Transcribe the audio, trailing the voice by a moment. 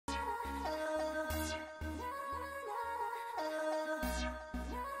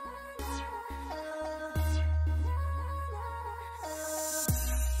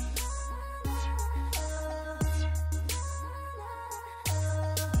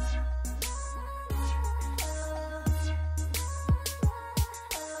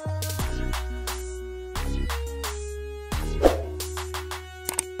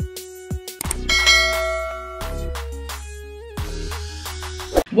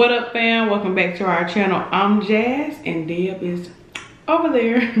What up, fam? Welcome back to our channel. I'm Jazz and Deb is over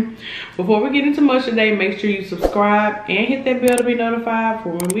there. Before we get into much today, make sure you subscribe and hit that bell to be notified for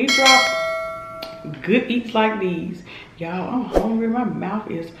when we drop good eats like these. Y'all, I'm hungry. My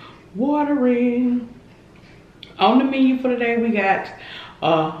mouth is watering. On the menu for today, we got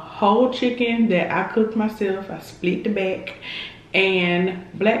a whole chicken that I cooked myself. I split the back, and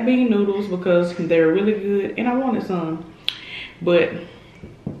black bean noodles because they're really good and I wanted some. But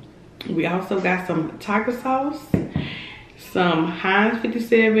we also got some tiger sauce, some Heinz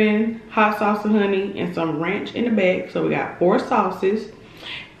 57 hot sauce and honey, and some ranch in the back. So we got 4 sauces.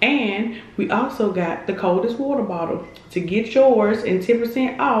 And we also got the coldest water bottle. To get yours and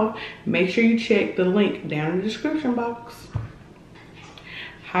 10% off, make sure you check the link down in the description box.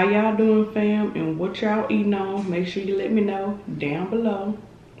 How y'all doing, fam? And what y'all eating on? Make sure you let me know down below.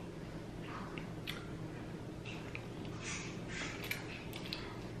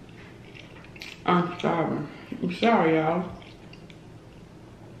 I'm starving. I'm sorry, y'all.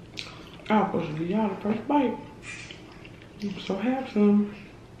 I was supposed to give y'all the first bite. So have some.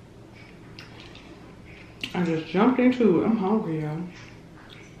 I just jumped into it. I'm hungry, y'all.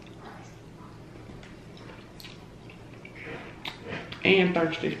 And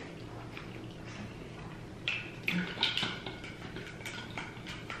thirsty.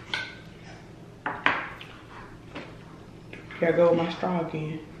 Gotta go with my straw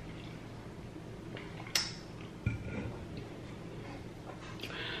again.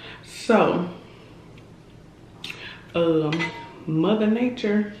 So, Mother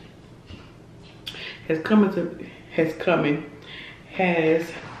Nature has come to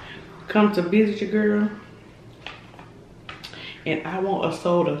visit your girl, and I want a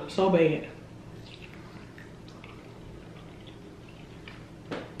soda so bad.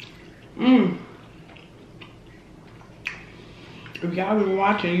 If y'all been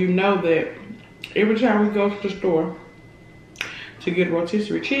watching, you know that every time we go to the store to get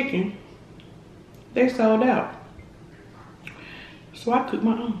rotisserie chicken, they sold out. So I cooked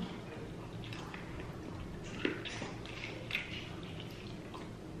my own.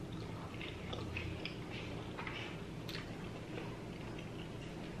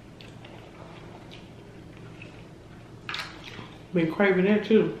 Been craving that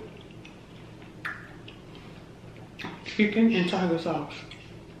too. Chicken and tiger sauce.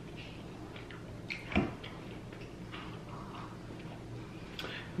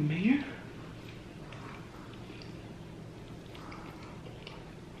 Man.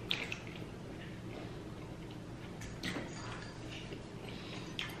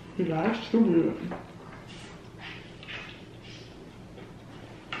 Yeah, that's too good.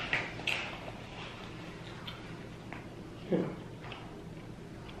 Yeah.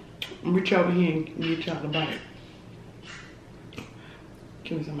 Reach over here and get y'all the bite.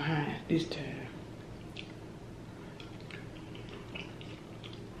 Give me some Heinz this time.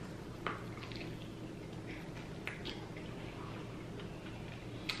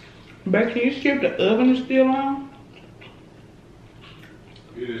 But can you see if the oven is still on?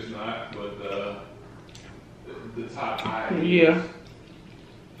 It is not, but the top high. Yeah.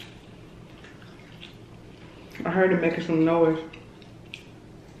 I heard it making some noise.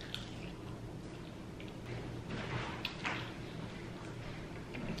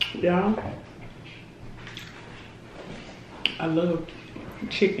 Y'all, I love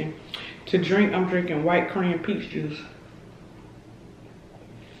chicken. To drink, I'm drinking white cream peach juice.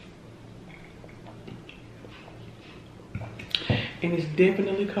 And it's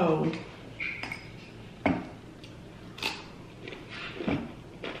definitely cold.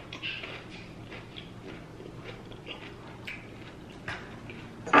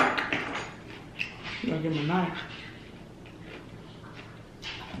 Gotta get my knife.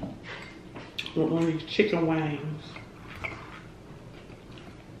 With one of these chicken wings.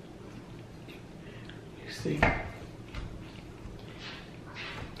 Let's see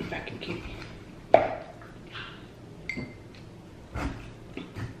if I can get it.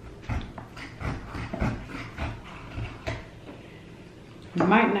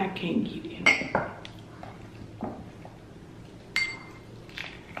 Might not can't get it.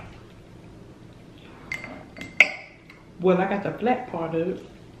 Well, I got the flat part of it.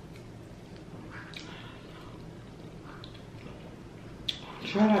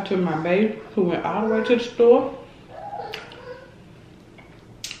 Shout out to my babe who went all the way to the store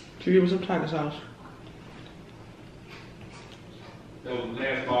to give me some tiger sauce. That was the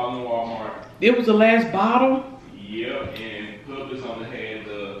last bottle in Walmart. It was the last bottle? Yep, and Publix only had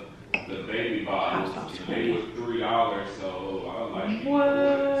the baby bottles. They was $3, so I was like,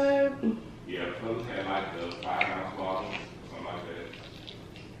 what? Yeah, Publix had like the 5-ounce bottles, something like that.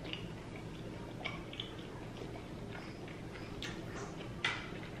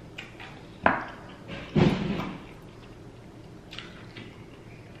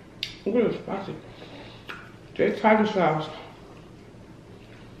 Really spicy. That tiger sauce.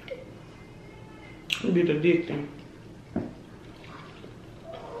 It be addicting.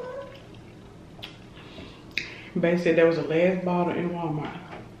 Bae said that was the last bottle in Walmart.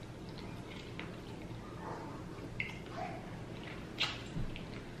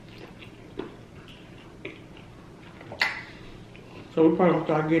 So we probably gonna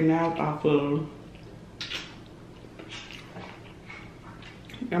start getting out off of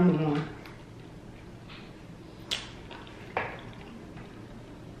Amazon.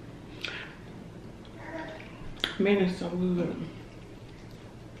 Man, it's so good.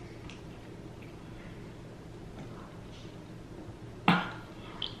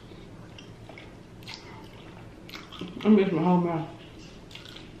 I miss my whole mouth.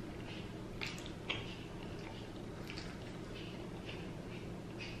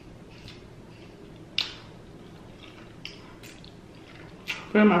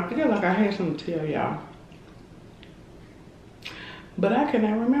 Fam, I feel like I had something to tell y'all, but I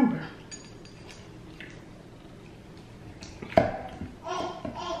cannot remember.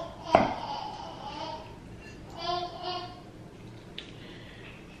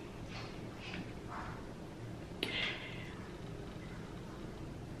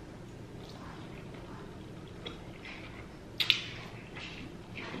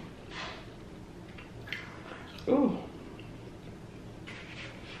 Ooh.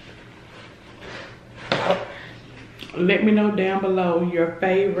 Let me know down below your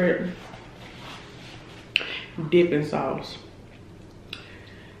favorite dipping sauce.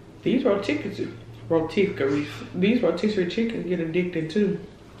 These rotisserie chickens get addicted too,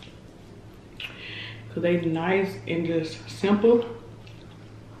 cause they nice and just simple.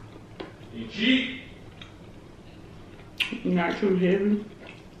 You cheap. Not too heavy.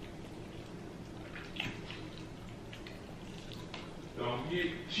 Don't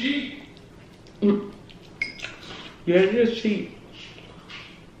get cheap. Yeah, it's just cheap.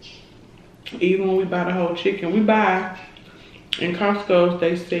 Even when we buy the whole chicken, we buy in Costco.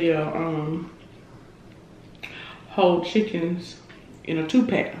 They sell whole chickens in a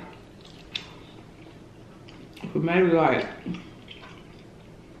 2-pack for maybe like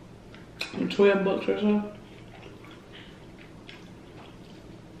 12 bucks or so.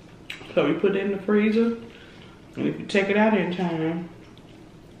 So we put it in the freezer, and if you take it out in time,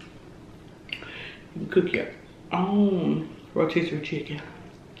 you can cook your own rotisserie chicken.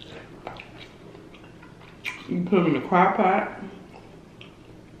 You can put them in the crock pot.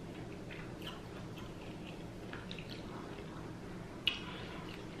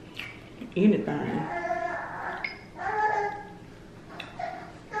 Anything.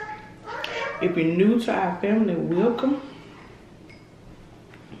 If you're new to our family, welcome.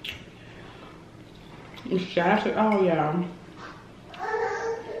 Shout out to all y'all.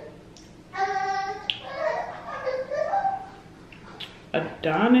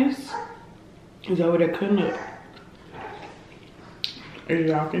 Adonis is over there cutting up, as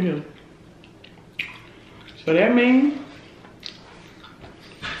y'all can hear. So that means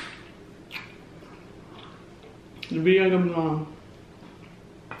the video gonna be long.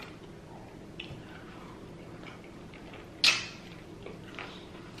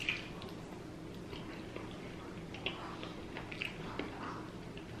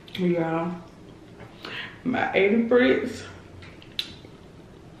 Y'all, my 80 Fritz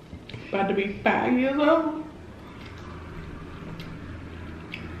about to be 5 years old.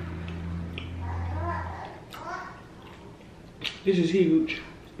 This is huge.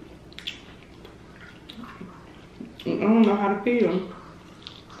 I don't know how to feel.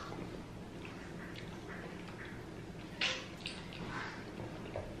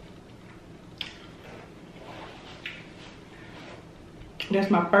 That's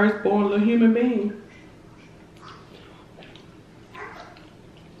my firstborn little human being.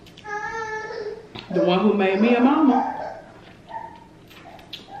 The one who made me a mama.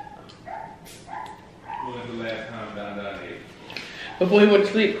 When was the last time Don ate? Before he went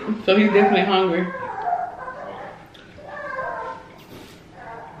to sleep, so he's definitely hungry.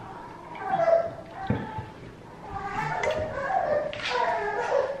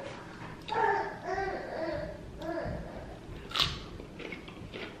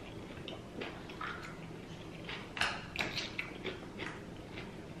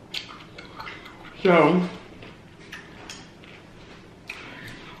 So,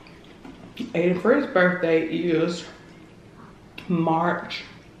 81st birthday is March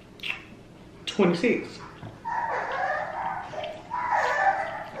 26th.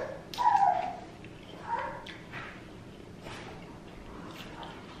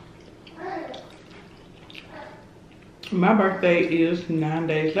 My birthday is 9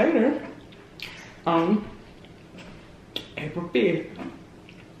 days later on April 5th.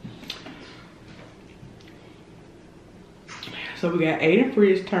 So we got Aiden and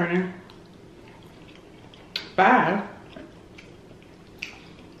Fritz turning 5.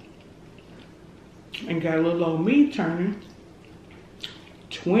 And got a little old me turning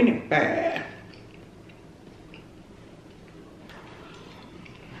 25.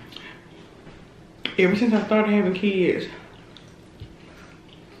 Ever since I started having kids,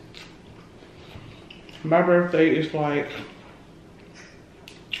 my birthday is like,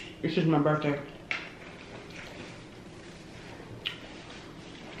 it's just my birthday.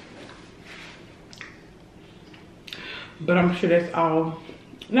 But I'm sure that's all,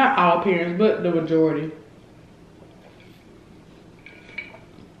 not all parents, but the majority.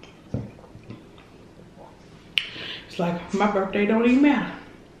 It's like my birthday don't even matter.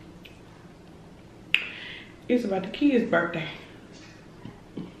 It's about the kids' birthday.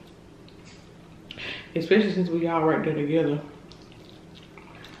 Especially since we all right there together.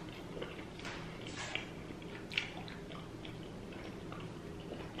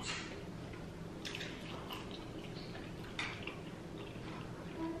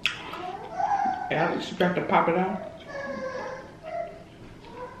 Alex, you got to pop it out.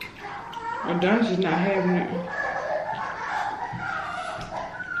 Adonis is not having it.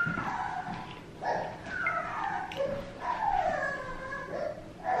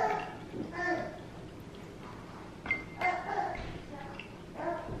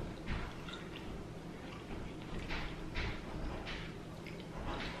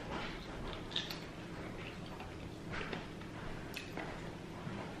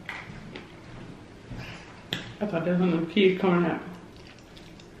 I thought there was one of the kids coming out.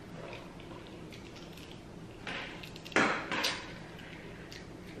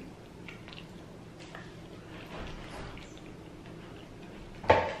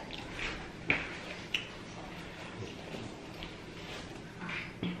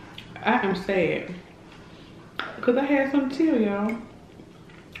 I am sad because I had something to tell y'all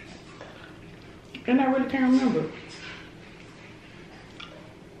and I really can't remember.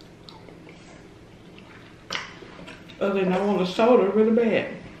 Other than I want a soda really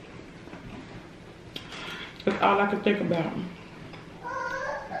bad. That's all I can think about.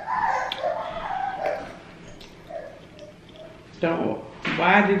 Don't.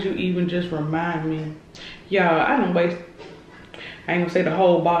 Why did you even just remind me? Y'all, I didn't waste, I ain't gonna say the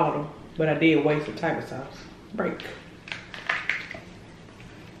whole bottle, but I did waste the type of sauce. Break.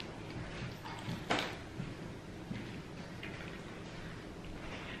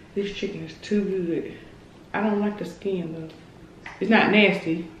 This chicken is too good. I don't like the skin though. It's not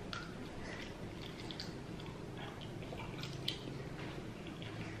nasty.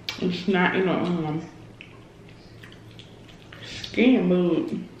 It's not in a skin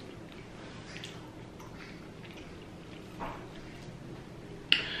mood.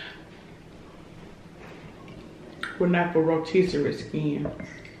 We're not for rotisserie skin.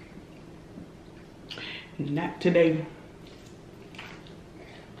 Not today.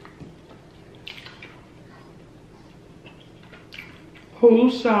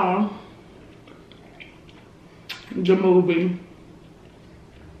 Who saw the movie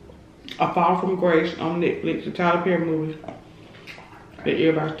A Fall from Grace on Netflix, the Tyler Perry movie that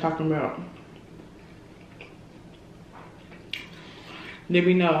everybody's talking about? Let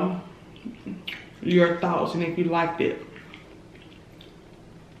me know your thoughts and if you liked it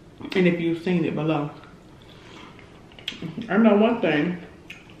and if you've seen it below. I know one thing.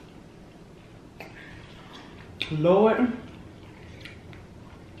 Lord,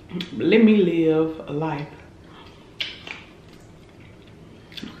 let me live a life,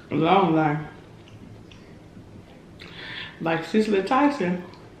 a long life, like Cicely Tyson,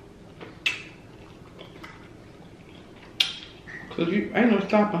 cause you ain't no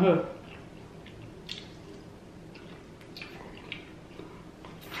stopping her.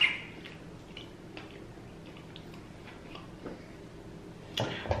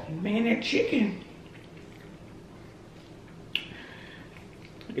 Man, that chicken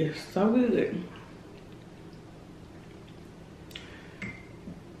is so good.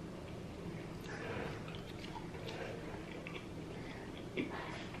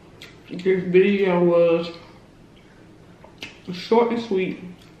 This video was short and sweet.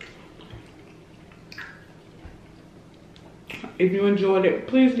 If you enjoyed it,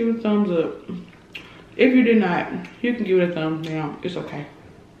 please give it a thumbs up. If you did not, you can give it a thumbs down. It's okay.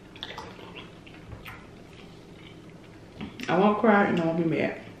 I won't cry and I won't be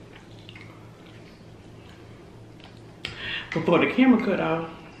mad. Before the camera cut off,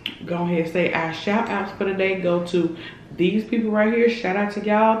 go ahead and say our shout outs for the day go to these people right here, shout out to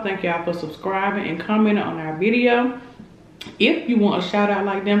y'all. Thank y'all for subscribing and commenting on our video. If you want a shout out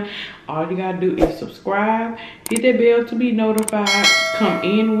like them, all you gotta do is subscribe, hit that bell to be notified, come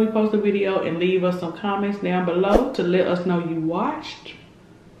in when we post a video, and leave us some comments down below to let us know you watched.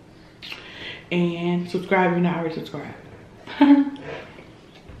 And subscribe if you're not already subscribed.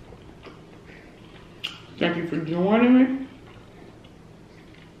 Thank you for joining me.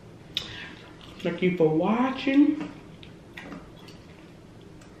 Thank you for watching.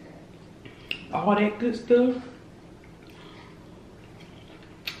 All that good stuff.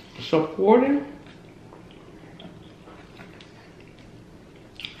 Supporting.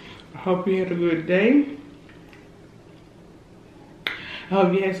 I hope you had a good day. I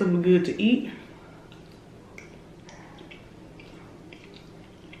hope you had something good to eat.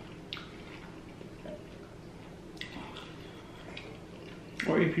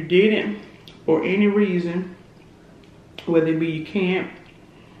 Or if you didn't, for any reason, whether it be you can't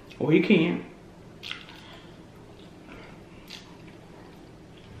or you can,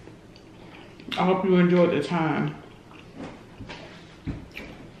 I hope you enjoyed the time.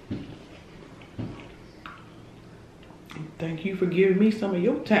 Thank you for giving me some of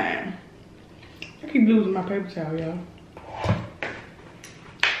your time. I keep losing my paper towel, y'all.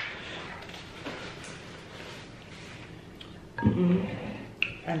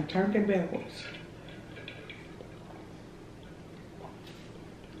 And turned it backwards.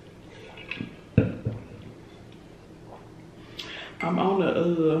 I'm on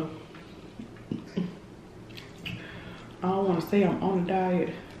the I don't want to say I'm on a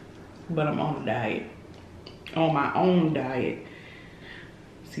diet, but I'm on a diet. On my own diet.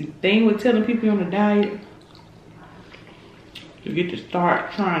 See, the thing with telling people you're on a diet, you get to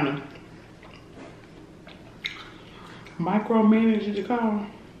start trying to micromanage, what you call.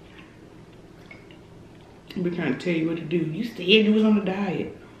 I'll be trying to tell you what to do. You said you was on a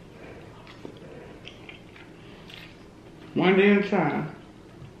diet. One day at a time.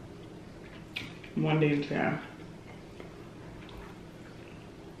 One day at a time.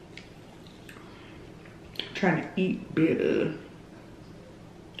 Trying to eat better.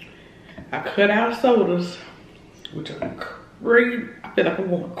 I cut out sodas, which are crazy. I feel like I'm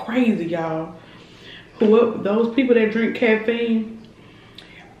going crazy, y'all. Those people that drink caffeine,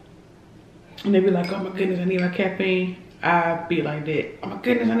 and they be like, oh my goodness, I need my caffeine. I be like that. Oh my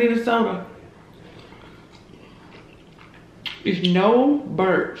goodness, I need a soda. It's no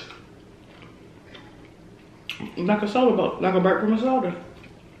burps. Like a soda, like a burp from a soda.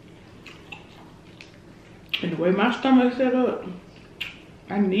 And the way my stomach is set up,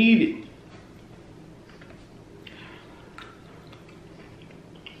 I need it.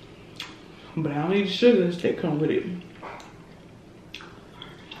 But I don't need the sugars that come with it.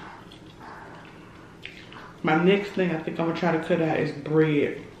 My next thing I think I'm gonna try to cut out is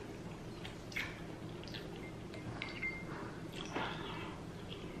bread.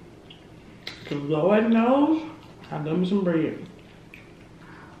 Cause Lord knows I love me some bread.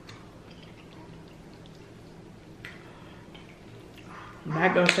 I'm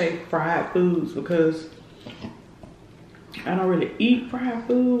not gonna say fried foods because I don't really eat fried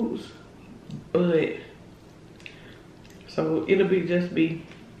foods, but so it'll be just be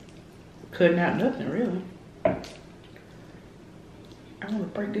cutting out nothing really. I want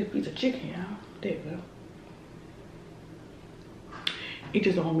to break this piece of chicken, y'all. There you go. It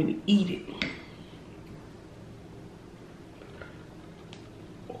just don't want me to eat it.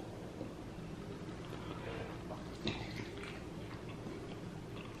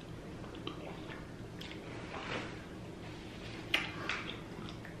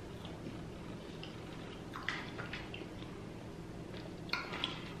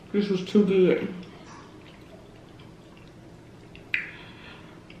 This was too good.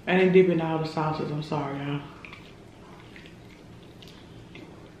 I didn't dip in all the sauces, I'm sorry, y'all.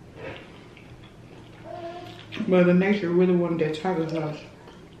 Mother Nature really wanted that tiger sauce.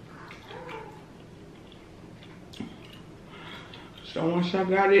 So once I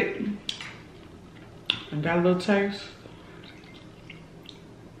got it, I got a little taste,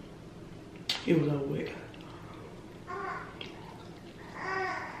 it was over with.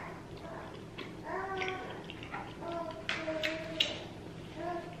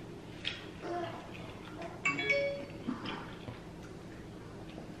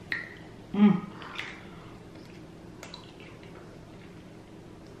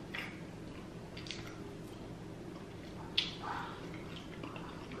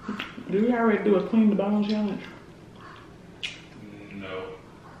 Did we already do a clean the bone challenge? No.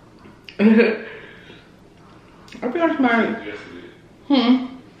 I feel like my...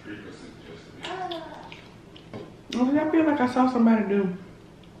 I I feel like I saw somebody do.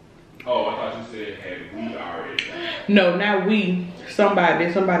 Oh, I thought you said had we already done it. No, not we. Somebody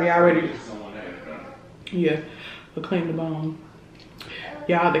already. Someone had done it. Yeah, to clean the bone.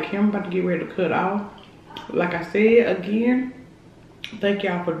 Y'all, the camera about to get ready to cut off. Like I said again, thank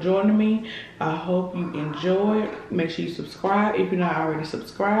y'all for joining me. I hope you enjoyed. Make sure you subscribe if you're not already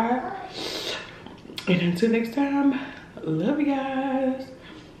subscribed. And until next time, love you guys.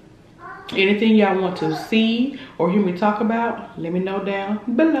 Anything y'all want to see or hear me talk about, let me know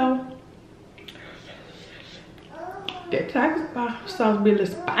down below. That tiger sauce be a little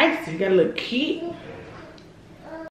spicy, got a little kick.